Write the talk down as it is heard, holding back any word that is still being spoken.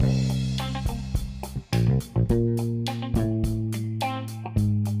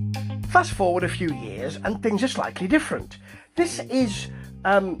fast forward a few years and things are slightly different. This is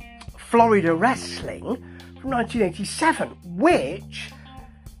Florida Wrestling from 1987, which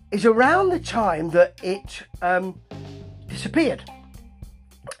is around the time that it disappeared,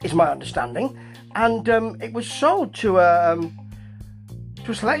 is my understanding, and it was sold to a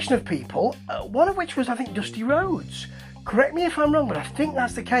selection of people, one of which was, I think, Dusty Rhodes. Correct me if I'm wrong, but I think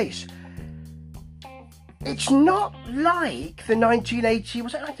that's the case. It's not like the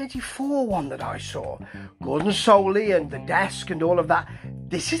 1984 one that I saw. Gordon Soley and the desk and all of that.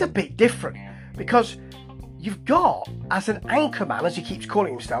 This is a bit different because you've got, as an anchorman, as he keeps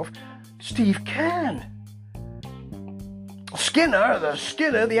calling himself, Steve Keirn. Skinner,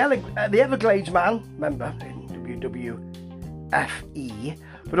 the Everglades man, member in WWFE,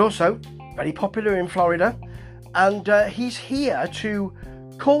 but also very popular in Florida. And he's here to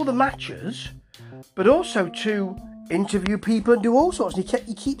call the matches, but also to interview people and do all sorts. And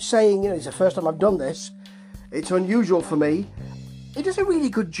he keeps saying, it's the first time I've done this. It's unusual for me. He does a really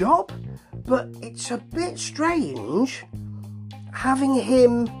good job, but it's a bit strange having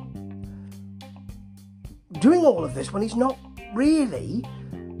him doing all of this when he's not really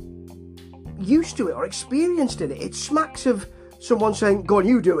used to it or experienced in it. It smacks of someone saying, go on,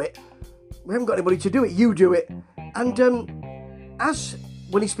 you do it. We haven't got anybody to do it, you do it. And as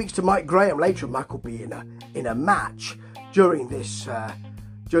when he speaks to Mike Graham later, Mike will be in a match during this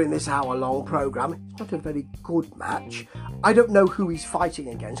hour-long programme. It's not a very good match. I don't know who he's fighting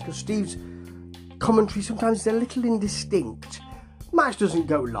against because Steve's commentary sometimes is a little indistinct. Match doesn't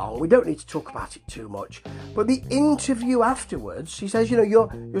go long. We don't need to talk about it too much. But the interview afterwards, he says,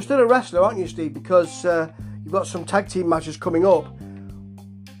 you're still a wrestler, aren't you, Steve? Because you've got some tag team matches coming up.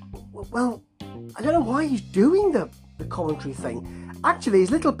 Well, I don't know why he's doing the commentary thing. Actually, his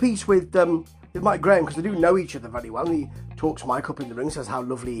little piece with Mike Graham, because they do know each other very well, and he talks Mike up in the ring, says how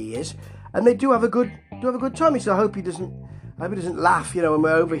lovely he is, and they do have a good time. He said, I hope he doesn't laugh, when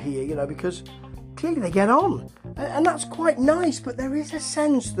we're over here, because clearly they get on, and that's quite nice. But there is a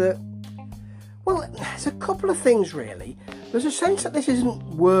sense that, well, there's a couple of things really. There's a sense that this isn't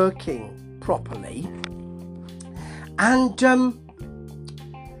working properly, and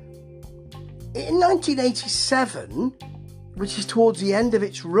in 1987, which is towards the end of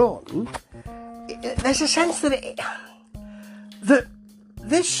its run, there's a sense that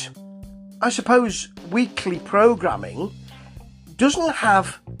this, I suppose, weekly programming doesn't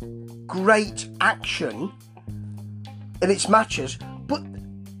have great action in its matches, but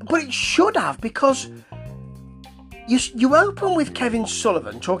it should have, because you open with Kevin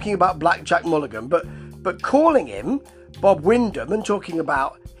Sullivan talking about Blackjack Mulligan, but calling him Bob Windham and talking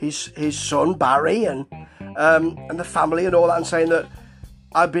about his son Barry and the family and all that, and saying that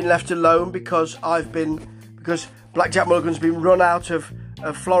I've been left alone because Blackjack Mulligan's been run out of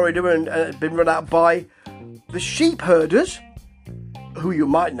Florida and been run out by the sheep herders, who you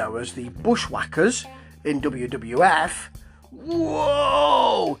might know as the Bushwhackers in WWF.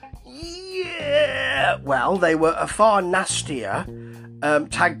 Whoa! Yeah! Well, they were a far nastier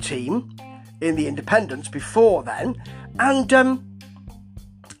tag team in the Independents before then, and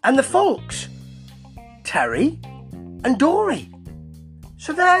the Funks, Terry and Dory.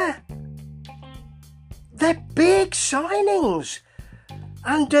 So they're big signings,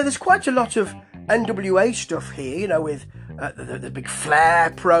 and there's quite a lot of NWA stuff here, with the big Flair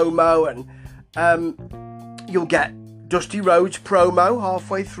promo, and you'll get Dusty Rhodes promo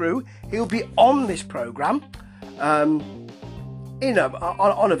halfway through. He'll be on this programme on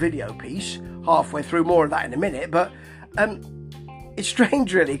a video piece halfway through. More of that in a minute, but it's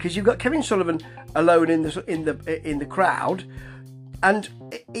strange really, because you've got Kevin Sullivan alone in the crowd, and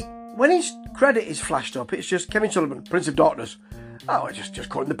when his credit is flashed up, it's just Kevin Sullivan, Prince of Darkness. Oh, I just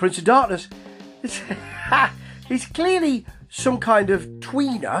call him the Prince of Darkness. He's clearly some kind of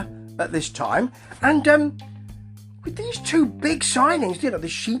tweener at this time, and with these two big signings, the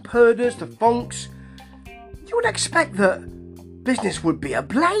sheep herders, the Funks, you would expect that business would be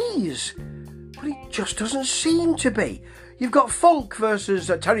ablaze, but it just doesn't seem to be. You've got Funk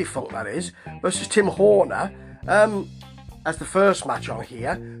versus Terry Funk, that is, versus Tim Horner as the first match on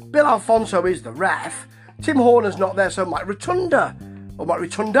here. Bill Alfonso is the ref. Tim Horner's not there, so Mike Rotundo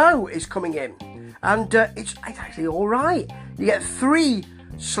is coming in, and it's actually all right. You get 3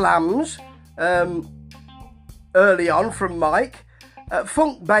 slams early on from Mike.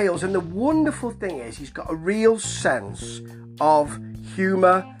 Funk bails, and the wonderful thing is he's got a real sense of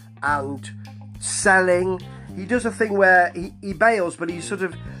humour and selling. He does a thing where he bails, but he's sort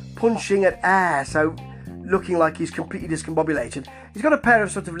of punching at air, so looking like he's completely discombobulated. He's got a pair of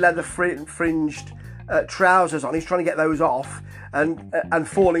sort of leather fringed trousers on. He's trying to get those off and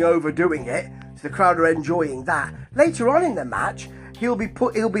falling over doing it. So the crowd are enjoying that. Later on in the match, he'll be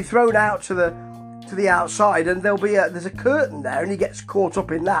thrown out to the outside, and there's a curtain there, and he gets caught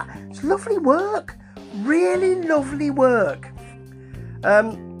up in that. It's lovely work, really lovely work.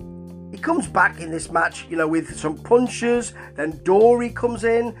 He comes back in this match, with some punches. Then Dory comes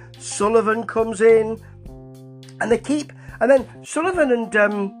in, Sullivan comes in, and then Sullivan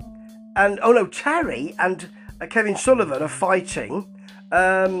Terry and Kevin Sullivan are fighting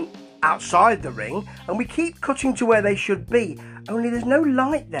outside the ring, and we keep cutting to where they should be. Only there's no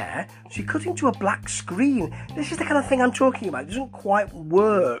light there, so you're cutting to a black screen. This is the kind of thing I'm talking about. It doesn't quite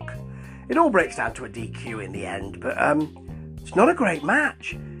work. It all breaks down to a DQ in the end, but it's not a great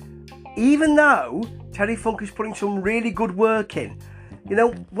match. Even though Terry Funk is putting some really good work in.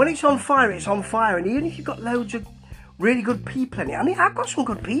 When it's on fire, it's on fire. And even if you've got loads of really good people in it. I mean, I've got some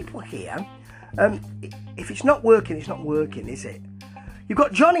good people here. If it's not working, it's not working, is it? You've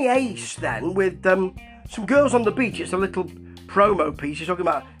got Johnny Ace then with some girls on the beach. It's a little promo piece. He's talking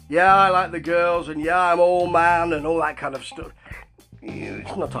about, yeah, I like the girls, and yeah, I'm all man, and all that kind of stuff.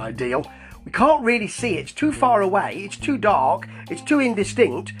 It's not ideal. We can't really see it. It's too far away. It's too dark. It's too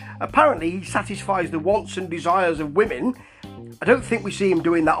indistinct. Apparently, he satisfies the wants and desires of women. I don't think we see him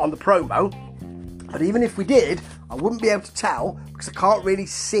doing that on the promo. But even if we did, I wouldn't be able to tell because I can't really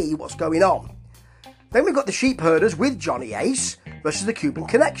see what's going on. Then we've got the Sheep Herders with Johnny Ace versus the Cuban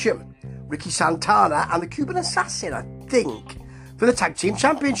Connection. Ricky Santana and the Cuban Assassin, I think, for the Tag Team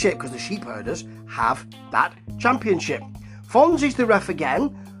Championship, because the Sheep Herders have that championship. Fonzie's the ref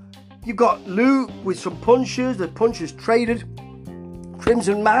again. You've got Luke with some punches. The punches traded.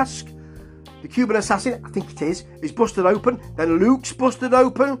 Crimson Mask, the Cuban Assassin, I think it is busted open. Then Luke's busted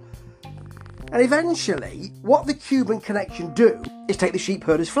open. And eventually, what the Cuban Connection do is take the Sheep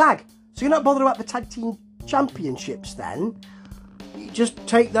Herders flag. So you're not bothered about the Tag Team Championships then. You just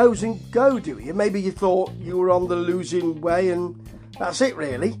take those and go, do you? Maybe you thought you were on the losing way and that's it,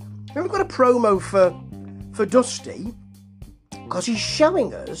 really. Then we've got a promo for Dusty, because he's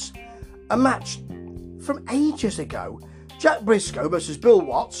showing us a match from ages ago. Jack Briscoe versus Bill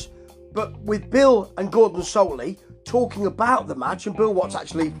Watts, but with Bill and Gordon Soley talking about the match, and Bill Watts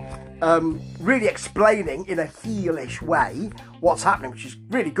actually really explaining in a heelish way what's happening, which is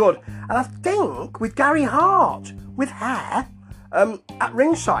really good. And I think with Gary Hart with hair at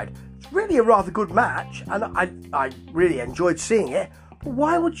ringside, it's really a rather good match, and I really enjoyed seeing it. But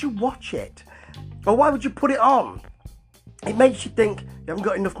why would you watch it? Or why would you put it on? It makes you think you haven't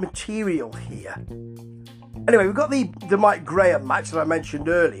got enough material here. Anyway, we've got the Mike Graham match that I mentioned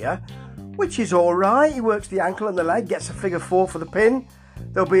earlier, which is alright. He works the ankle and the leg, gets a figure 4 for the pin.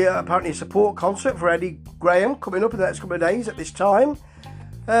 There'll be apparently a support concert for Eddie Graham coming up in the next couple of days at this time.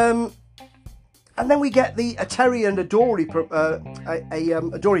 And then we get a Terry and a Dory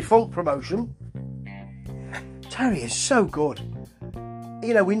Funk promotion. Terry is so good.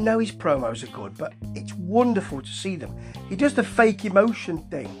 We know his promos are good, but it's wonderful to see them. He does the fake emotion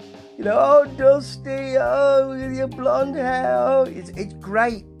thing. Oh, Dusty, oh, with your blonde hair. Oh, it's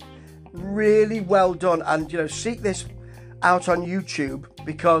great. Really well done. And, seek this out on YouTube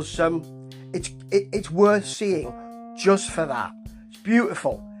because it's worth seeing just for that. It's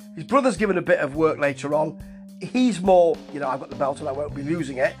beautiful. His brother's given a bit of work later on. He's more, I've got the belt and I won't be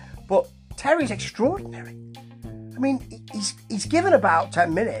losing it. But Terry's extraordinary. I mean, he's given about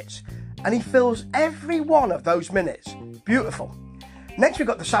 10 minutes and he fills every one of those minutes. Beautiful. Next we've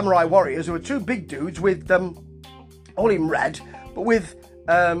got the Samurai Warriors, who are two big dudes with all in red, but with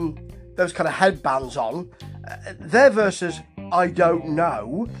those kind of headbands on. They're versus I Don't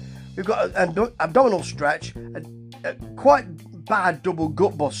Know. We've got an abdominal stretch, a quite bad double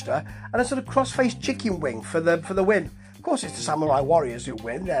gut buster, and a sort of cross-faced chicken wing for the win. Of course, it's the Samurai Warriors who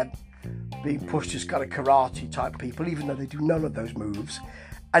win. They're being pushed as kind of karate type people, even though they do none of those moves,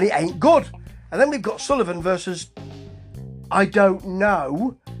 and it ain't good. And then we've got Sullivan versus I Don't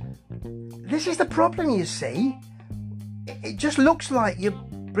Know. This is the problem, you see. It just looks like you're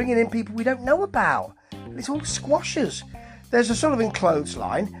bringing in people we don't know about. It's all squashers. There's a Sullivan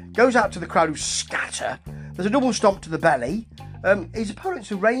clothesline, goes out to the crowd who scatter. There's a double stomp to the belly. His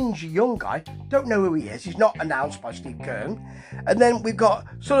opponent's a rangy young guy. Don't know who he is. He's not announced by Steve Kern. And then we've got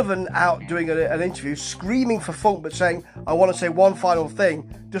Sullivan out doing an interview, screaming for Funk, but saying, I want to say one final thing.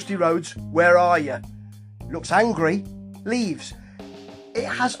 Dusty Rhodes, where are you? Looks angry, leaves. It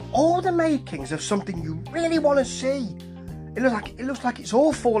has all the makings of something you really want to see. It looks like it's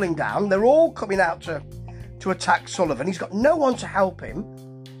all falling down. They're all coming out to attack Sullivan. He's got no one to help him.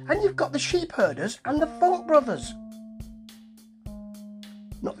 And you've got the Sheep Herders and the Funk Brothers.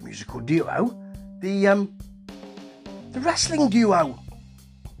 Not the musical duo. the wrestling duo.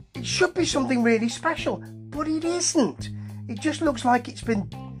 It should be something really special, but it isn't. It just looks like it's been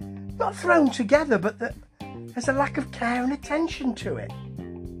not thrown together, but that there's a lack of care and attention to it.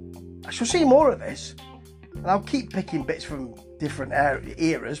 I shall see more of this, and I'll keep picking bits from different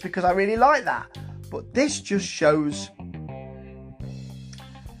eras because I really like that. But this just shows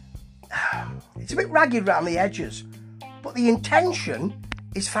it's a bit ragged around the edges, but the intention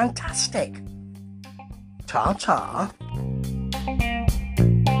is fantastic. Ta-ta.